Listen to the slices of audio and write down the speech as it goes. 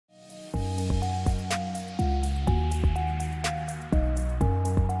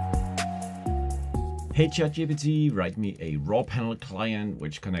Hey ChatGPT, write me a raw panel client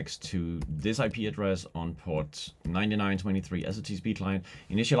which connects to this IP address on port 9923 as a TCP client.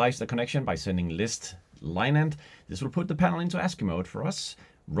 Initialize the connection by sending list line end. This will put the panel into ASCII mode for us.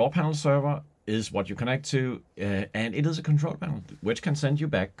 Raw panel server is what you connect to, and it is a control panel which can send you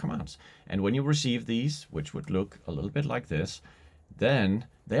back commands. And when you receive these, which would look a little bit like this, then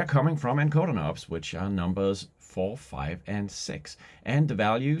they are coming from encoder knobs, which are numbers 4, 5, and 6. And the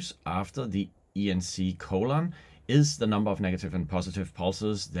values after the ENC colon is the number of negative and positive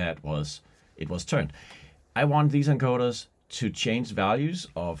pulses that it was turned. I want these encoders to change values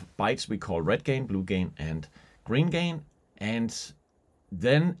of bytes we call red gain, blue gain, and green gain. And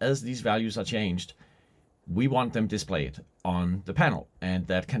then as these values are changed, we want them displayed on the panel. And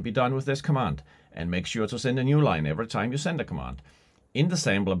that can be done with this command. And make sure to send a new line every time you send a command. In the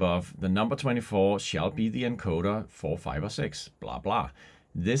sample above, the number 24 shall be the encoder 4, 5, or 6, blah, blah.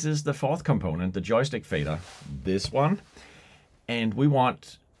 This is the fourth component, the joystick fader, this one. And we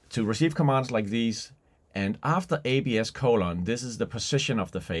want to receive commands like these. And after ABS colon, this is the position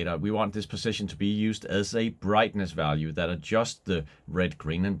of the fader. We want this position to be used as a brightness value that adjusts the red,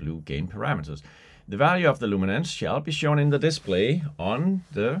 green, and blue gain parameters. The value of the luminance shall be shown in the display on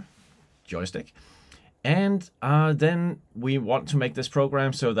the joystick. And then we want to make this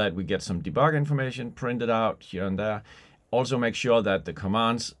program so that we get some debug information printed out here and there. Also make sure that the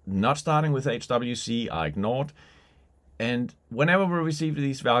commands not starting with HWC are ignored. And whenever we receive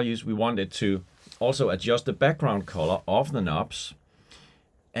these values, we want it to also adjust the background color of the knobs.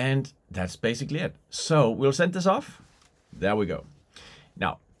 And that's basically it. So we'll send this off. There we go.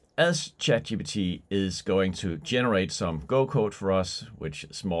 Now, as ChatGPT is going to generate some Go code for us, which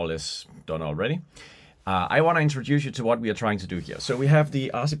is more or less done already, I want to introduce you to what we are trying to do here. So we have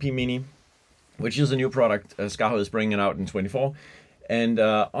the RCP Mini, which is a new product SKAARHOJ is bringing out in 24. And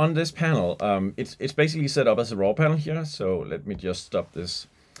on this panel, it's basically set up as a raw panel here. So let me just stop this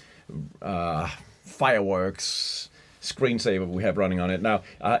fireworks screensaver we have running on it. Now,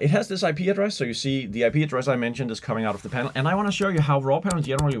 it has this IP address. So you see the IP address I mentioned is coming out of the panel. And I want to show you how raw panel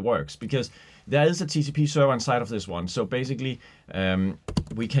generally works, because there is a TCP server inside of this one. So basically,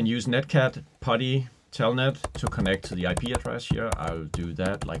 we can use netcat PuTTY telnet to connect to the IP address here. I'll do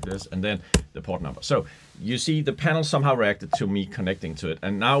that like this, and then the port number. So you see the panel somehow reacted to me connecting to it,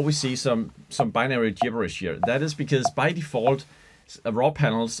 and now we see some binary gibberish here. That is because by default, raw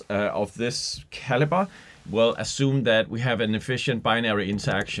panels of this caliber will assume that we have an efficient binary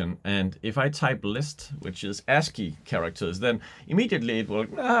interaction. And if I type list, which is ASCII characters, then immediately it will,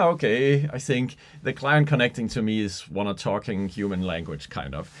 okay, I think the client connecting to me is one of talking human language,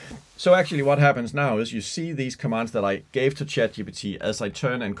 kind of. So actually what happens now is you see these commands that I gave to ChatGPT. As I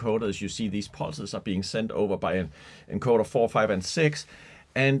turn encoders, you see these pulses are being sent over by an encoder 4, 5, and 6.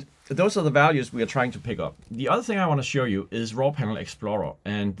 And those are the values we are trying to pick up. The other thing I want to show you is Raw Panel Explorer,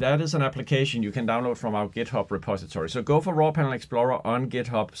 and that is an application you can download from our GitHub repository. So go for Raw Panel Explorer on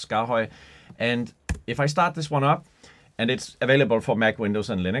GitHub, SKAARHOJ, and if I start this one up, and it's available for Mac, Windows,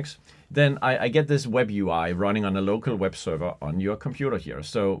 and Linux, then I get this web UI running on a local web server on your computer here.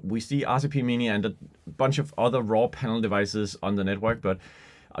 So we see RCP Mini and a bunch of other raw panel devices on the network, but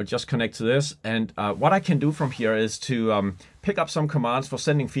I'll just connect to this. And what I can do from here is to pick up some commands for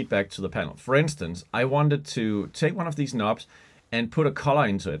sending feedback to the panel. For instance, I wanted to take one of these knobs and put a color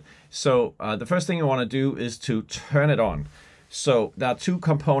into it. So the first thing you want to do is to turn it on. So there are two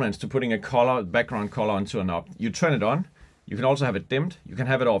components to putting a color, background color onto a knob. You turn it on. You can also have it dimmed. You can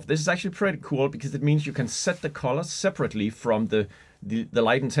have it off. This is actually pretty cool because it means you can set the color separately from the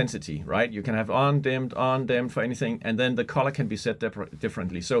light intensity, right? You can have on dimmed for anything, and then the color can be set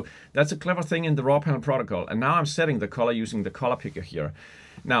differently. So that's a clever thing in the raw panel protocol. And now I'm setting the color using the color picker here.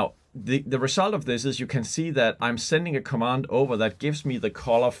 Now, the result of this is you can see that I'm sending a command over that gives me the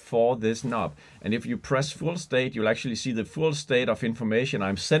color for this knob. And if you press full state, you'll actually see the full state of information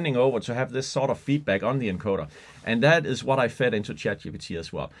I'm sending over to have this sort of feedback on the encoder. And that is what I fed into ChatGPT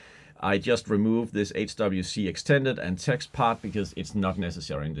as well. I just removed this HWC extended and text part because it's not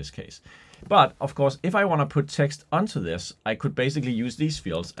necessary in this case. But of course, if I want to put text onto this, I could basically use these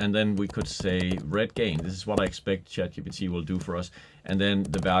fields, and then we could say red gain. This is what I expect ChatGPT will do for us. And then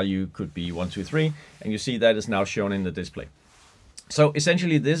the value could be 1, 2, 3. And you see that is now shown in the display. So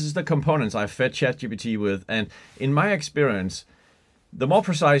essentially, this is the components I fed ChatGPT with. And in my experience, the more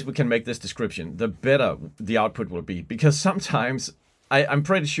precise we can make this description, the better the output will be. Because sometimes I'm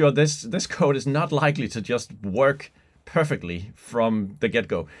pretty sure this code is not likely to just work perfectly from the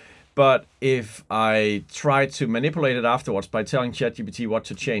get-go. But if I try to manipulate it afterwards by telling ChatGPT what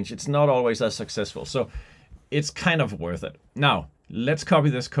to change, it's not always as successful. So it's kind of worth it. Now, let's copy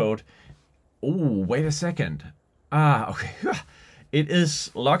this code Oh, wait a second. Okay. It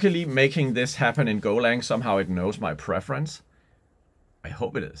is luckily making this happen in Golang. Somehow it knows my preference. I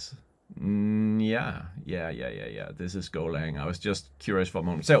hope it is. Yeah. This is Golang. I was just curious for a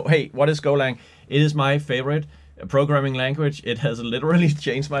moment. So, hey, what is Golang? It is my favorite programming language. It has literally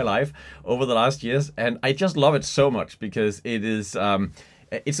changed my life over the last years, and I just love it so much because it is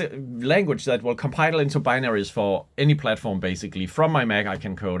it's a language that will compile into binaries for any platform, basically. From my Mac, I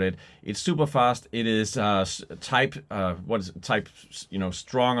can code it. It's super fast. It is type,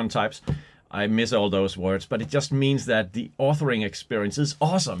 strong on types. I miss all those words, but it just means that the authoring experience is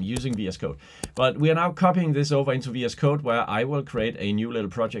awesome using VS Code. But we are now copying this over into VS Code, where I will create a new little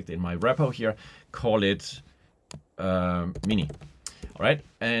project in my repo here, call it Mini. All right,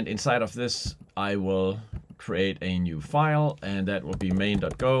 and inside of this, I will create a new file, and that will be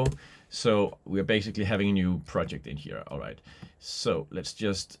main.go. So we're basically having a new project in here. All right, so let's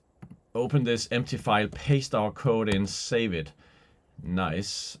just open this empty file, paste our code in, save it.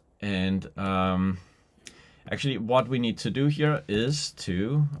 Nice. And actually what we need to do here is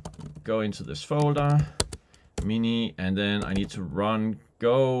to go into this folder, Mini, and then I need to run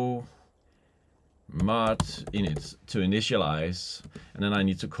go mod init to initialize, and then I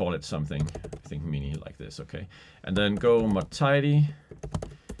need to call it something, I think Mini, like this, okay? And then go mod tidy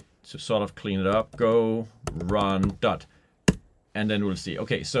to sort of clean it up, go run dot, and then we'll see.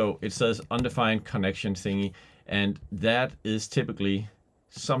 Okay, so it says undefined connection thingy, and that is typically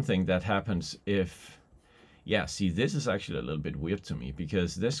something that happens if, yeah, see, this is actually a little bit weird to me,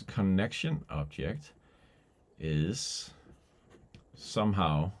 because this connection object is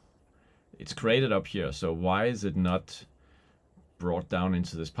somehow, it's created up here. So why is it not brought down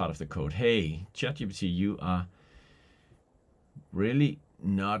into this part of the code? Hey, ChatGPT, you are really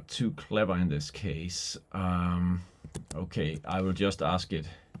not too clever in this case. Okay, I will just ask it.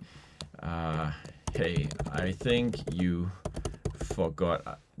 Hey, I think you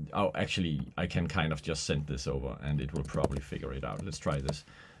forgot. Oh, actually, I can kind of just send this over and it will probably figure it out. Let's try this.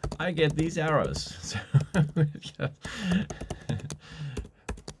 I get these errors. So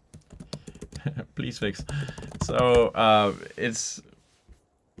please fix. So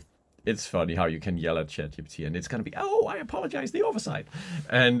it's funny how you can yell at ChatGPT and it's going to be, oh, I apologize, the oversight.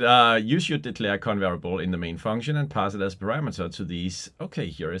 And you should declare conv variable in the main function and pass it as parameter to these. Okay,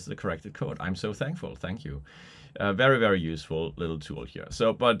 here is the corrected code. I'm so thankful. Thank you. Very, very useful little tool here.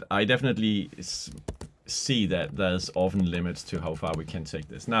 So, but I definitely see that there's often limits to how far we can take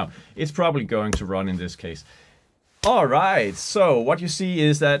this. Now, it's probably going to run in this case. All right, so what you see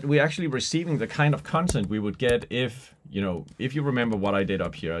is that we're actually receiving the kind of content we would get if, if you remember what I did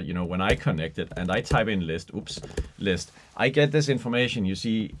up here, when I connected and I type in list, I get this information. You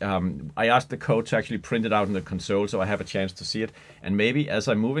see, I asked the code to actually print it out in the console so I have a chance to see it. And maybe as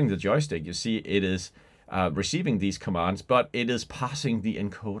I'm moving the joystick, you see it is receiving these commands, but it is passing the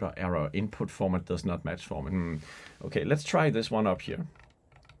encoder error. Input format does not match format. Okay, let's try this one up here.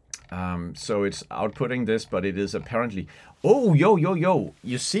 So it's outputting this, but it is apparently, oh, yo.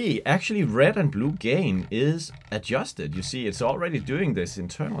 You see, actually red and blue gain is adjusted. You see, it's already doing this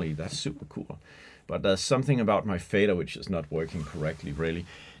internally. That's super cool. But there's something about my fader which is not working correctly, really.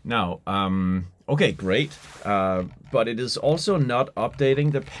 Now, okay, great. But it is also not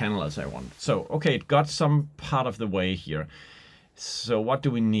updating the panel as I want. So, okay, it got some part of the way here. So what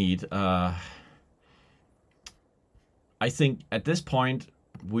do we need? I think at this point,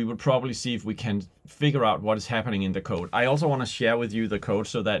 we will probably see if we can figure out what is happening in the code. I also want to share with you the code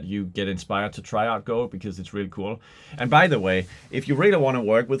so that you get inspired to try out Go, because it's really cool. And by the way, if you really want to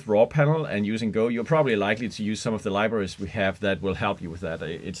work with raw panel and using Go, you're probably likely to use some of the libraries we have that will help you with that.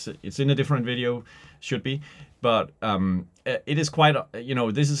 It's in a different video, should be. But it is quite,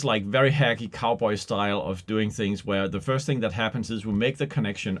 this is like very hacky cowboy style of doing things, where the first thing that happens is we make the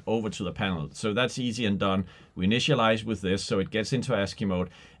connection over to the panel. So that's easy and done. We initialize with this, so it gets into ASCII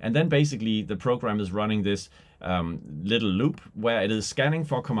mode. And then basically the program is running this little loop where it is scanning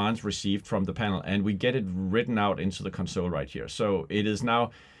for commands received from the panel. And we get it written out into the console right here. So it is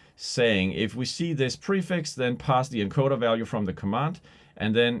now saying, if we see this prefix, then pass the encoder value from the command.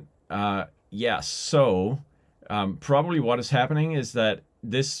 And then, probably what is happening is that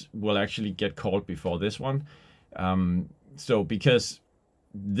this will actually get called before this one. So because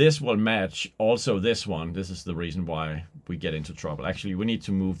this will match also this one, this is the reason why we get into trouble. Actually, we need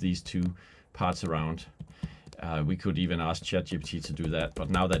to move these two parts around. We could even ask ChatGPT to do that, but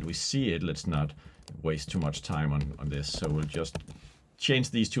now that we see it, let's not waste too much time on this. So we'll just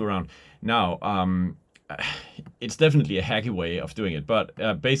change these two around. Now, it's definitely a hacky way of doing it, but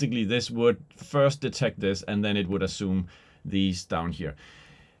basically this would first detect this and then it would assume these down here.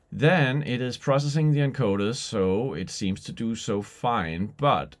 Then it is processing the encoders, so it seems to do so fine,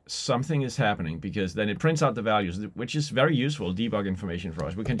 but something is happening because then it prints out the values, which is very useful debug information for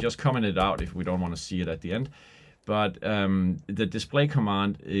us. We can just comment it out if we don't want to see it at the end. But the display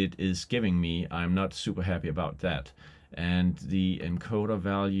command it is giving me, I'm not super happy about that. And the encoder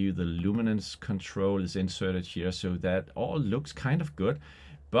value, the luminance control is inserted here, so that all looks kind of good.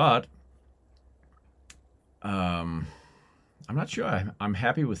 But I'm not sure I'm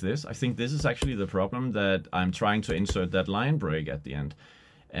happy with this. I think this is actually the problem, that I'm trying to insert that line break at the end.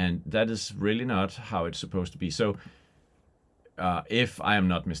 And that is really not how it's supposed to be. So if I am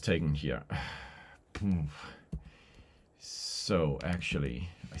not mistaken here. So actually,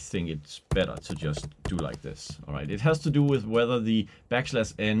 I think it's better to just do like this. All right, it has to do with whether the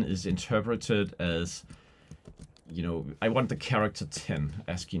 \n is interpreted as, you know, I want the character 10,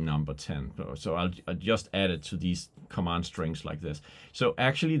 ASCII number 10. So I'll just add it to these command strings like this. So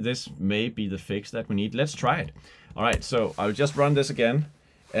actually, this may be the fix that we need. Let's try it. All right, so I'll just run this again.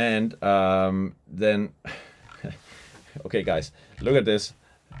 And then, okay, guys, look at this.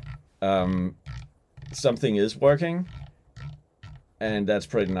 Something is working. And that's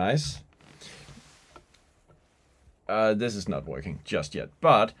pretty nice. This is not working just yet,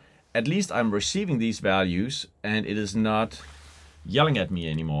 but at least I'm receiving these values and it is not yelling at me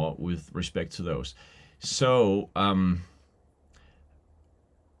anymore with respect to those. So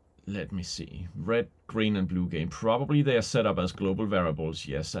let me see. Red, green, and blue gain. Probably they are set up as global variables,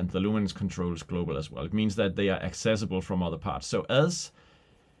 yes, and the luminance control is global as well. It means that they are accessible from other parts. So as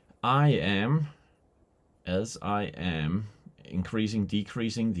I am increasing,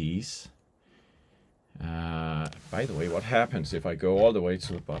 decreasing these. By the way, what happens if I go all the way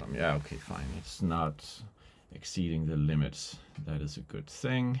to the bottom? Yeah, okay, fine. It's not exceeding the limits. That is a good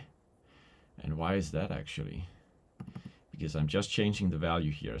thing. And why is that actually? Because I'm just changing the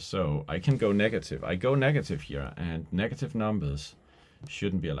value here. So I can go negative. I go negative here, and negative numbers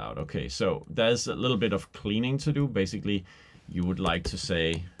shouldn't be allowed. Okay, so there's a little bit of cleaning to do. Basically, you would like to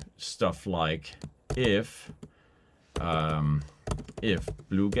say stuff like if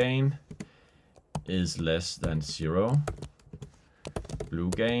blue gain is less than 0, blue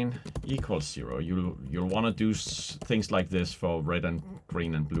gain equals 0. You'll want to do things like this for red and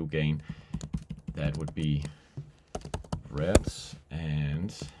green and blue gain. That would be red,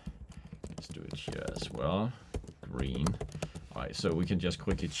 and let's do it here as well, green. All right, so we can just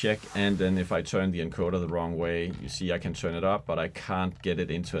quickly check, and then if I turn the encoder the wrong way, you see I can turn it up, but I can't get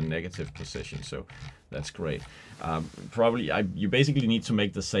it into a negative position, so that's great. Probably, you basically need to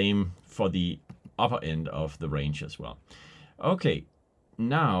make the same for the upper end of the range as well. Okay,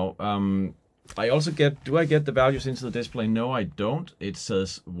 now, I also do I get the values into the display? No, I don't. It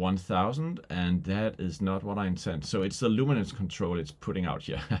says 1000, and that is not what I intend. So it's the luminance control it's putting out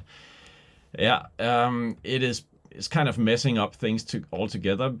here. Yeah, it's kind of messing up things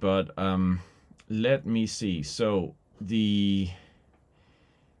altogether, but let me see. So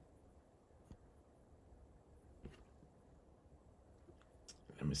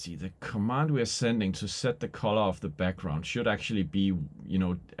let me see, the command we're sending to set the color of the background should actually be, you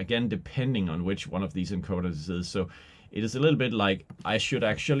know, again, depending on which one of these encoders it is. So it is a little bit like I should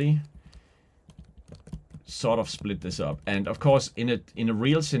actually sort of split this up. And of course, in a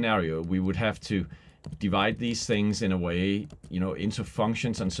real scenario, we would have to divide these things in a way, you know, into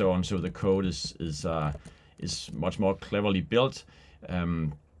functions and so on. So the code is much more cleverly built.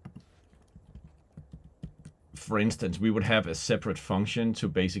 For instance, we would have a separate function to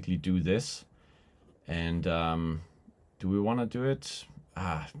basically do this. And do we want to do it?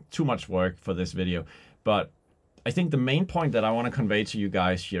 Too much work for this video. But I think the main point that I want to convey to you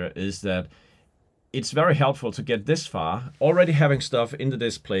guys here is that it's very helpful to get this far, already having stuff in the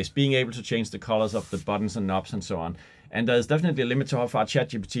displays, being able to change the colors of the buttons and knobs and so on. And there's definitely a limit to how far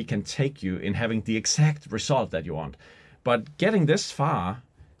ChatGPT can take you in having the exact result that you want. But getting this far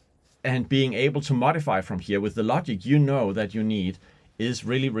and being able to modify from here with the logic you know that you need is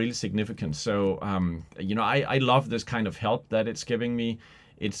really, really significant. So, you know, I love this kind of help that it's giving me.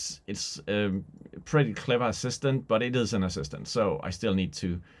 It's a pretty clever assistant, but it is an assistant. So I still need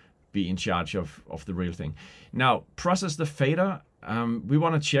to be in charge of the real thing. Now, process the fader. We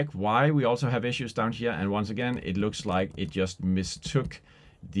want to check why we also have issues down here. And once again, it looks like it just mistook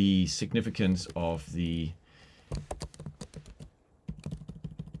the significance of the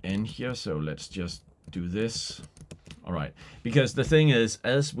N here. So let's just do this. All right, because the thing is,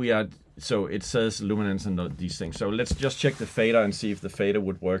 as we are, so it says luminance and these things. So let's just check the fader and see if the fader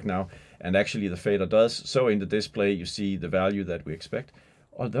would work now. And actually the fader does. So in the display, you see the value that we expect.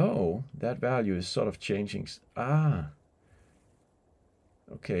 Although that value is sort of changing.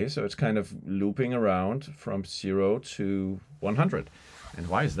 Okay, so it's kind of looping around from 0 to 100. And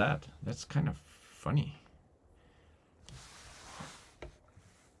why is that? That's kind of funny.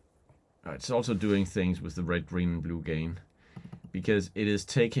 It's also doing things with the red, green, and blue gain, because it is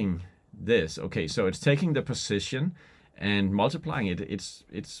taking this. Okay, so it's taking the position and multiplying it. It's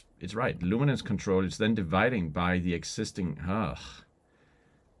right. Luminance control. It's then dividing by the existing. No.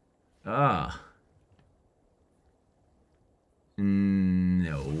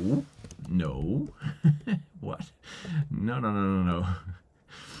 What? No.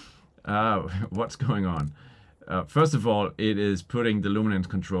 What's going on? First of all, it is putting the luminance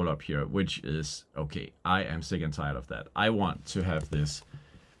control up here, which is, okay, I am sick and tired of that. I want to have this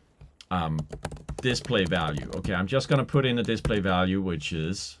display value. Okay, I'm just going to put in a display value, which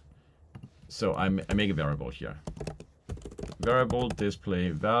is, so I make a variable here. Variable display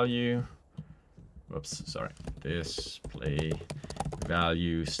value, whoops, sorry, display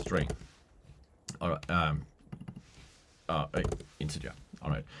value string, or integer. All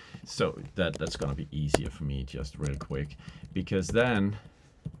right, so that's gonna be easier for me just real quick, because then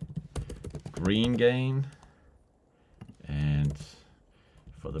green gain, and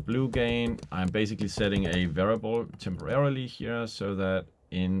for the blue gain, I'm basically setting a variable temporarily here so that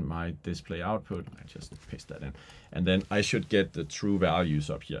in my display output, I just paste that in, and then I should get the true values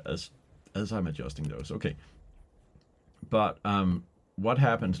up here as I'm adjusting those. Okay, but what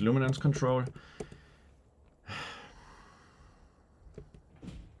happens? Luminance control.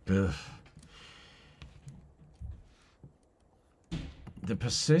 Ugh. The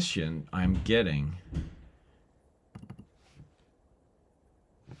position I'm getting,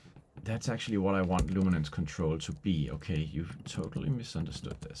 that's actually what I want luminance control to be. Okay, you've totally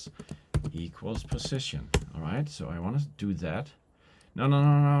misunderstood this. Equals position. All right, so I want to do that.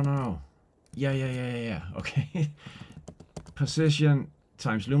 No. Yeah. Okay. Position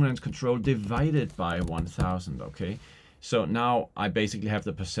times luminance control divided by 1000. Okay. So now I basically have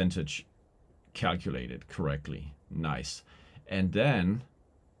the percentage calculated correctly. Nice. And then,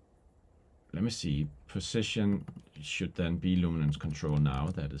 let me see, position should then be luminance control now.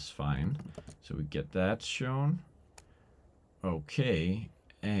 That is fine. So we get that shown. Okay.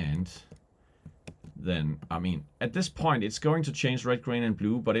 And then, I mean, at this point, it's going to change red, green, and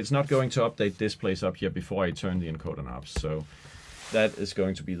blue, but it's not going to update displays up here before I turn the encoder knobs. So that is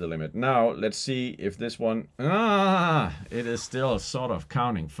going to be the limit. Now, let's see if this one... it is still sort of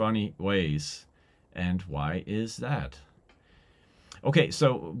counting funny ways. And why is that? Okay,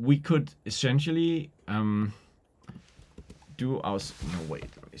 so we could essentially do our... No, wait,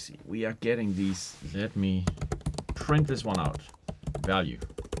 let me see. We are getting these... Let me print this one out. Value.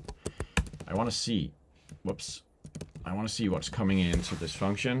 I want to see... Whoops. I want to see what's coming into this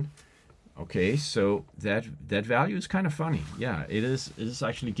function. Okay, so that value is kind of funny. Yeah, it is. It is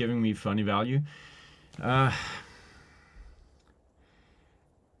actually giving me funny value. Why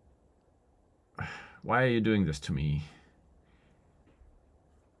are you doing this to me?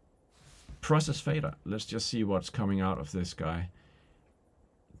 Process fader. Let's just see what's coming out of this guy.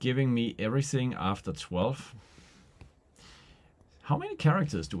 Giving me everything after 12. How many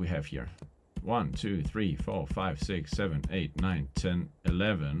characters do we have here? 1, 2, 3, 4, 5, 6, 7, 8, 9, 10,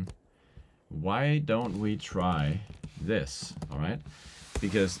 11. Why don't we try this? All right,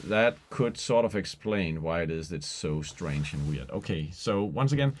 because that could sort of explain why it is it's so strange and weird. Okay, so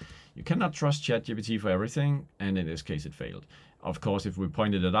once again, you cannot trust ChatGPT for everything, and in this case it failed. Of course, if we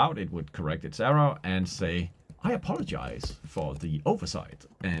pointed it out, it would correct its error and say, I apologize for the oversight,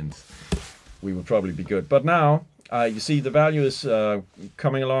 and we would probably be good. But now, you see the value is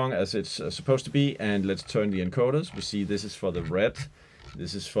coming along as it's supposed to be, and let's turn the encoders. We see this is for the red,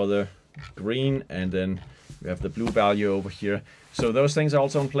 this is for the green, and then we have the blue value over here. So those things are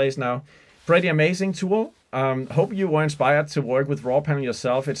also in place now. Pretty amazing tool. Hope you were inspired to work with raw panel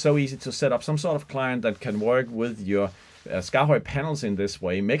yourself. It's so easy to set up some sort of client that can work with your SKAARHOJ panels in this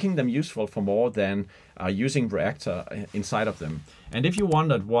way, making them useful for more than using Reactor inside of them. And if you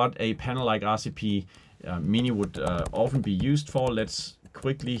wondered what a panel like RCP Mini would often be used for, let's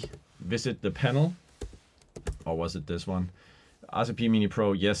quickly visit the panel. Or was it this one? RCP Mini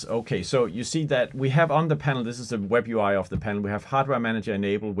Pro, yes, okay. So you see that we have on the panel, this is the web UI of the panel, we have Hardware Manager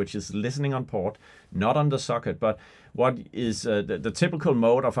enabled, which is listening on port, not on the socket. But what is the typical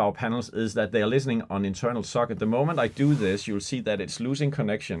mode of our panels is that they are listening on internal socket. The moment I do this, you'll see that it's losing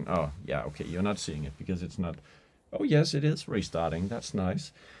connection. Oh, yeah, okay, you're not seeing it because it's not. Oh, yes, it is restarting. That's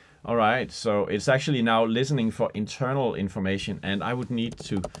nice. All right, so it's actually now listening for internal information, and I would need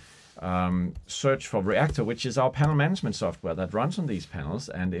to search for Reactor, which is our panel management software that runs on these panels.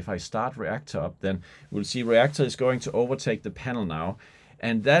 And if I start Reactor up, then we'll see Reactor is going to overtake the panel now.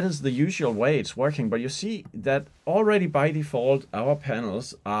 And that is the usual way it's working. But you see that already by default, our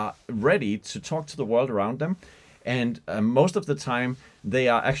panels are ready to talk to the world around them. And most of the time, they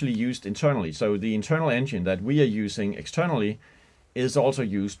are actually used internally. So the internal engine that we are using externally is also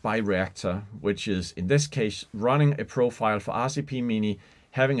used by Reactor, which is in this case running a profile for RCP Mini,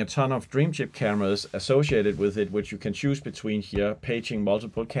 having a ton of dream chip cameras associated with it, which you can choose between here, paging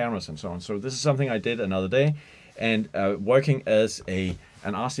multiple cameras and so on. So this is something I did another day, and working as an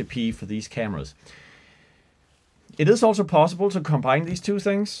RCP for these cameras. It is also possible to combine these two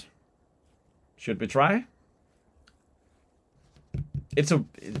things. Should we try? I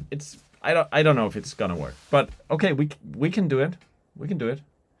don't know if it's gonna work, but okay, we can do it. We can do it.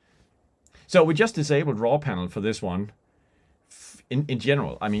 So we just disabled raw panel for this one. In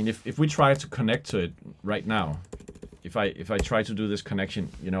general, I mean, if we try to connect to it right now, if I try to do this connection,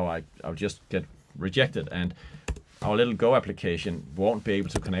 you know, I'll just get rejected, and our little Go application won't be able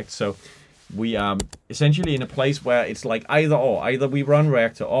to connect. So we are essentially in a place where it's like either or. Either we run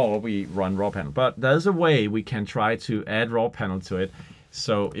Reactor or we run raw panel. But there's a way we can try to add raw panel to it.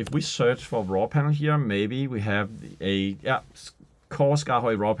 So if we search for raw panel here, maybe we have a core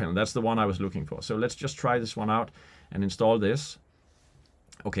SKAARHOJ raw panel. That's the one I was looking for. So let's just try this one out and install this.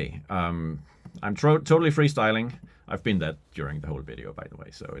 Okay, I'm totally freestyling. I've been that during the whole video, by the way,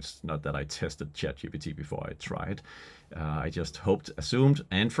 so it's not that I tested ChatGPT before I tried. I just hoped, assumed,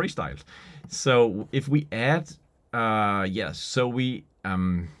 and freestyled. So if we add, yes, so we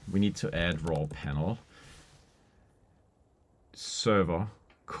need to add raw panel, server,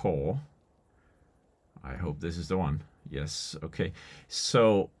 core. I hope this is the one. Yes, okay.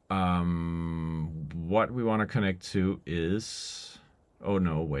 So what we want to connect to is... Oh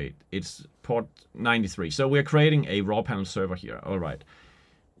no, wait, it's port 93. So we're creating a raw panel server here. All right.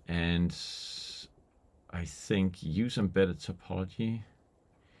 And I think use embedded topology.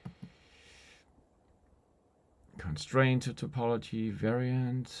 Constraint to topology,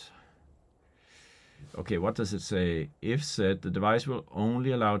 variant. Okay, what does it say? If set, the device will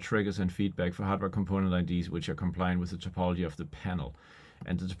only allow triggers and feedback for hardware component IDs which are compliant with the topology of the panel.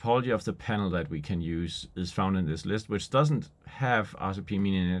 And the topology of the panel that we can use is found in this list, which doesn't have RCP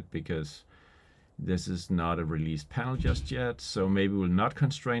Mini in it because this is not a released panel just yet. So maybe we'll not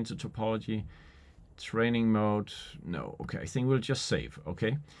constrain to topology. Training mode, no. Okay, I think we'll just save,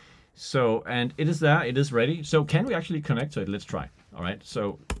 okay? So, and it is there, it is ready. So can we actually connect to it? Let's try. All right,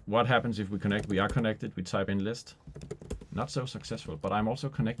 so what happens if we connect? We are connected, we type in list. Not so successful, but I'm also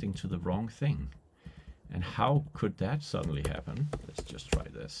connecting to the wrong thing. And how could that suddenly happen? Let's just try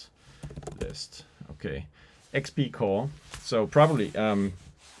this. List. Okay. XP core. So probably,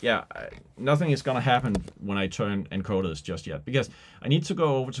 yeah, nothing is going to happen when I turn encoders just yet, because I need to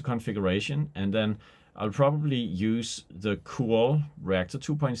go over to configuration, and then I'll probably use the cool Reactor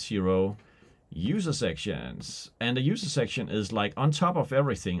 2.0 user sections. And the user section is like on top of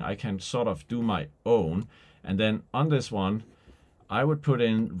everything. I can sort of do my own. And then on this one, I would put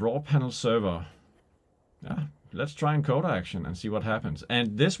in raw panel server. Let's try encoder action and see what happens.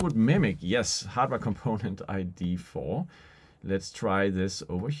 And this would mimic, yes, hardware component ID 4. Let's try this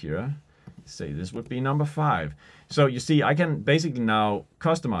over here. Say this would be number 5. So you see, I can basically now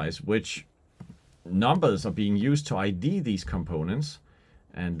customize which numbers are being used to ID these components.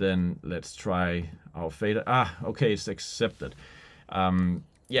 And then let's try our fader. Okay, it's accepted.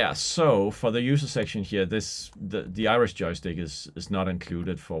 Yeah, so for the user section here, the iris joystick is not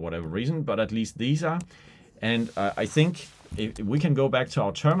included for whatever reason, but at least these are. And I think if we can go back to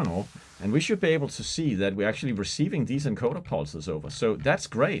our terminal, and we should be able to see that we're actually receiving these encoder pulses over. So that's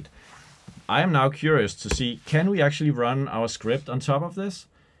great. I am now curious to see, can we actually run our script on top of this?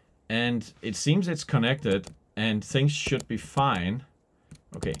 And it seems it's connected, and things should be fine.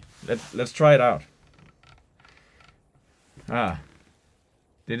 Okay, let's try it out.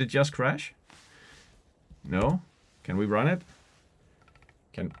 Did it just crash? No? Can we run it?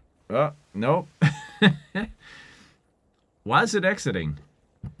 No. Why is it exiting?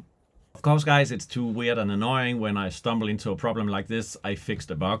 Of course, guys, it's too weird and annoying. When I stumble into a problem like this, I fixed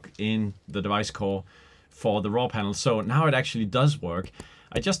a bug in the device core for the raw panel. So now it actually does work.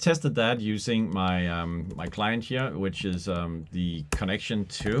 I just tested that using my my client here, which is the connection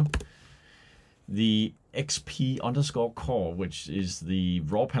to the XP_core, which is the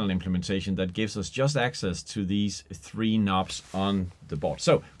raw panel implementation that gives us just access to these 3 knobs on the board.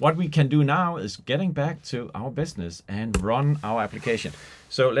 So what we can do now is getting back to our business and run our application.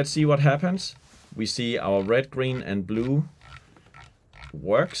 So let's see what happens. We see our red, green, and blue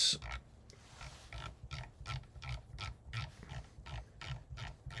works.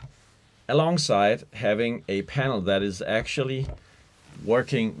 Alongside having a panel that is actually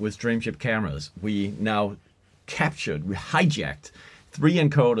working with Dreamship cameras. We now captured, we hijacked 3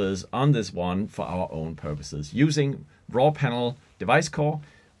 encoders on this one for our own purposes using raw panel device core,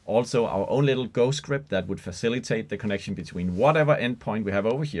 also our own little Go script that would facilitate the connection between whatever endpoint we have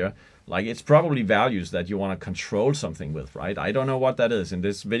over here. Like, it's probably values that you want to control something with, right? I don't know what that is. In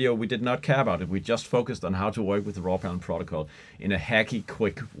this video, we did not care about it. We just focused on how to work with the raw panel protocol in a hacky,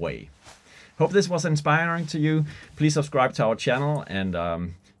 quick way. Hope this was inspiring to you. Please subscribe to our channel,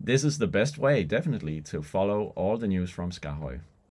 and this is the best way, definitely, to follow all the news from SKAARHOJ.